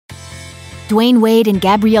Dwayne Wade and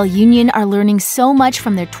Gabrielle Union are learning so much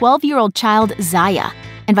from their 12-year-old child, Zaya.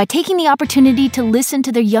 And by taking the opportunity to listen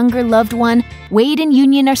to their younger loved one, Wade and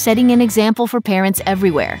Union are setting an example for parents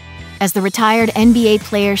everywhere. As the retired NBA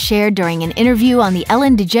player shared during an interview on The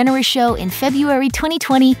Ellen DeGeneres Show in February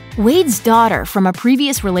 2020, Wade's daughter from a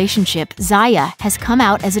previous relationship, Zaya, has come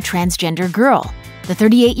out as a transgender girl. The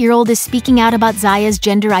 38-year-old is speaking out about Zaya's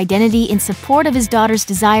gender identity in support of his daughter's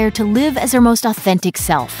desire to live as her most authentic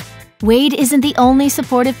self. Wade isn't the only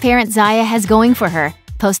supportive parent Zaya has going for her.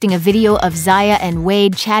 Posting a video of Zaya and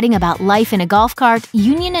Wade chatting about life in a golf cart,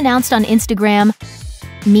 Union announced on Instagram,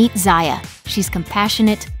 "Meet Zaya. She's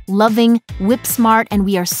compassionate, loving, whip-smart, and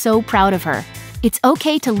we are so proud of her. It's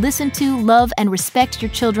okay to listen to, love, and respect your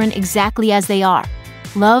children exactly as they are.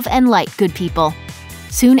 Love and light, good people."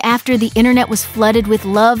 Soon after, the internet was flooded with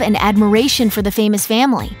love and admiration for the famous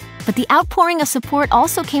family. But the outpouring of support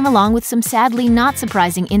also came along with some sadly not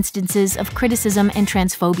surprising instances of criticism and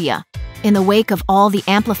transphobia. In the wake of all the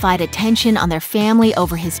amplified attention on their family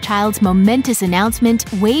over his child's momentous announcement,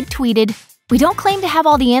 Wade tweeted, "We don't claim to have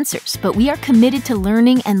all the answers, but we are committed to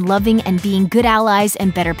learning and loving and being good allies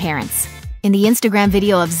and better parents." In the Instagram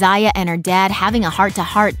video of Zaya and her dad having a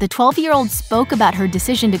heart-to-heart, the 12-year-old spoke about her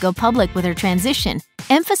decision to go public with her transition,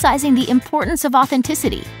 emphasizing the importance of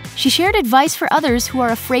authenticity. She shared advice for others who are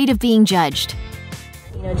afraid of being judged.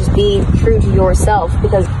 Just be true to yourself,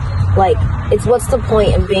 because, it's what's the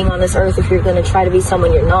point in being on this earth if you're going to try to be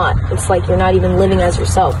someone you're not? It's like you're not even living as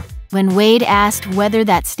yourself. When Wade asked whether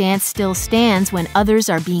that stance still stands when others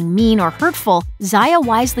are being mean or hurtful, Zaya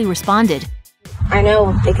wisely responded, "I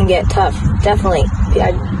know it can get tough, definitely,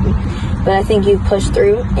 but I think you push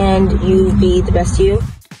through and you be the best you."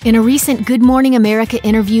 In a recent Good Morning America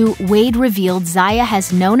interview, Wade revealed Zaya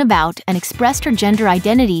has known about and expressed her gender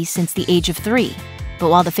identity since the age of 3. But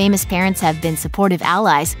while the famous parents have been supportive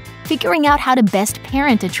allies, figuring out how to best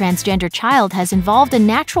parent a transgender child has involved a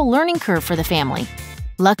natural learning curve for the family.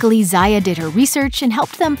 Luckily, Zaya did her research and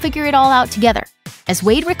helped them figure it all out together. As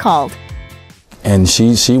Wade recalled, and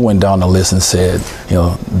she went down the list and said,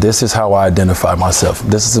 this is how I identify myself.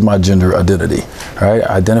 This is my gender identity, right?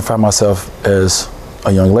 I identify myself as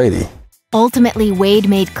a young lady. Ultimately, Wade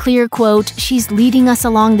made clear, quote, "She's leading us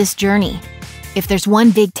along this journey." If there's one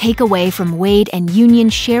big takeaway from Wade and Union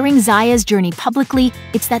sharing Zaya's journey publicly,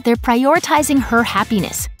 it's that they're prioritizing her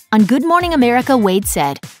happiness. On Good Morning America, Wade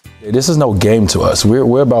said, "This is no game to us.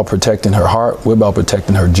 We're about protecting her heart. We're about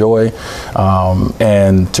protecting her joy.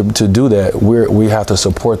 And to do that, we have to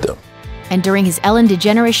support them." And during his Ellen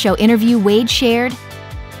DeGeneres Show interview, Wade shared,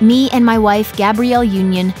 "Me and my wife, Gabrielle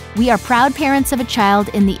Union, we are proud parents of a child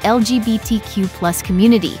in the LGBTQ+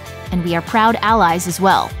 community, and we are proud allies as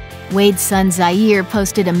well." Wade's son Zaire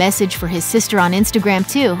posted a message for his sister on Instagram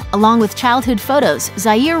too. Along with childhood photos,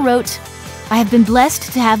 Zaire wrote, "I have been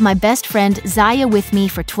blessed to have my best friend Zaya with me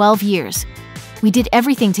for 12 years. We did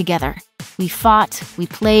everything together. We fought, we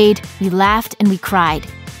played, we laughed, and we cried.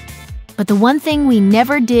 But the one thing we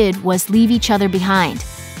never did was leave each other behind.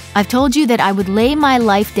 I've told you that I would lay my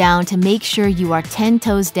life down to make sure you are 10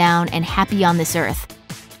 toes down and happy on this earth.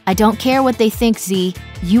 I don't care what they think, Z.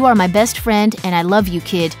 You are my best friend, and I love you,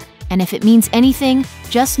 kid. And if it means anything,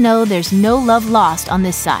 just know there's no love lost on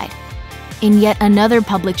this side." In yet another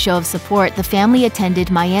public show of support, the family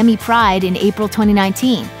attended Miami Pride in April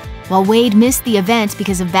 2019. While Wade missed the event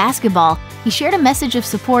because of basketball, he shared a message of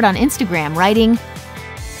support on Instagram, writing,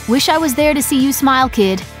 "Wish I was there to see you smile,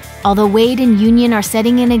 kid." Although Wade and Union are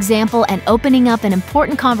setting an example and opening up an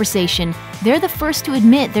important conversation, they're the first to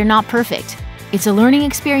admit they're not perfect. It's a learning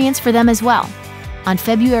experience for them as well. On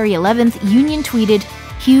February 11th, Union tweeted,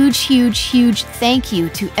 huge thank you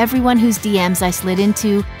to everyone whose DMs I slid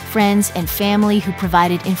into, friends and family who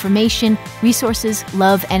provided information, resources,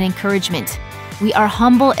 love, and encouragement. We are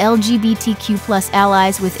humble LGBTQ+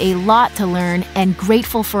 allies with a lot to learn and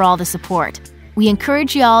grateful for all the support. We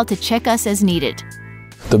encourage y'all to check us as needed."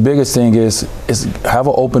 The biggest thing is have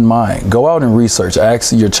an open mind. Go out and research.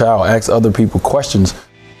 Ask your child, ask other people questions.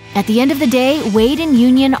 At the end of the day, Wade and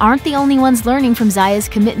Union aren't the only ones learning from Zaya's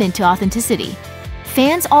commitment to authenticity.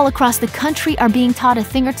 Fans all across the country are being taught a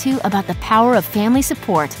thing or two about the power of family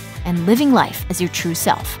support and living life as your true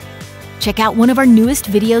self. Check out one of our newest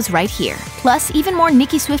videos right here. Plus, even more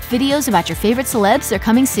Nicki Swift videos about your favorite celebs are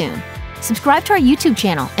coming soon. Subscribe to our YouTube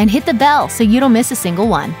channel and hit the bell so you don't miss a single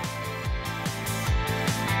one.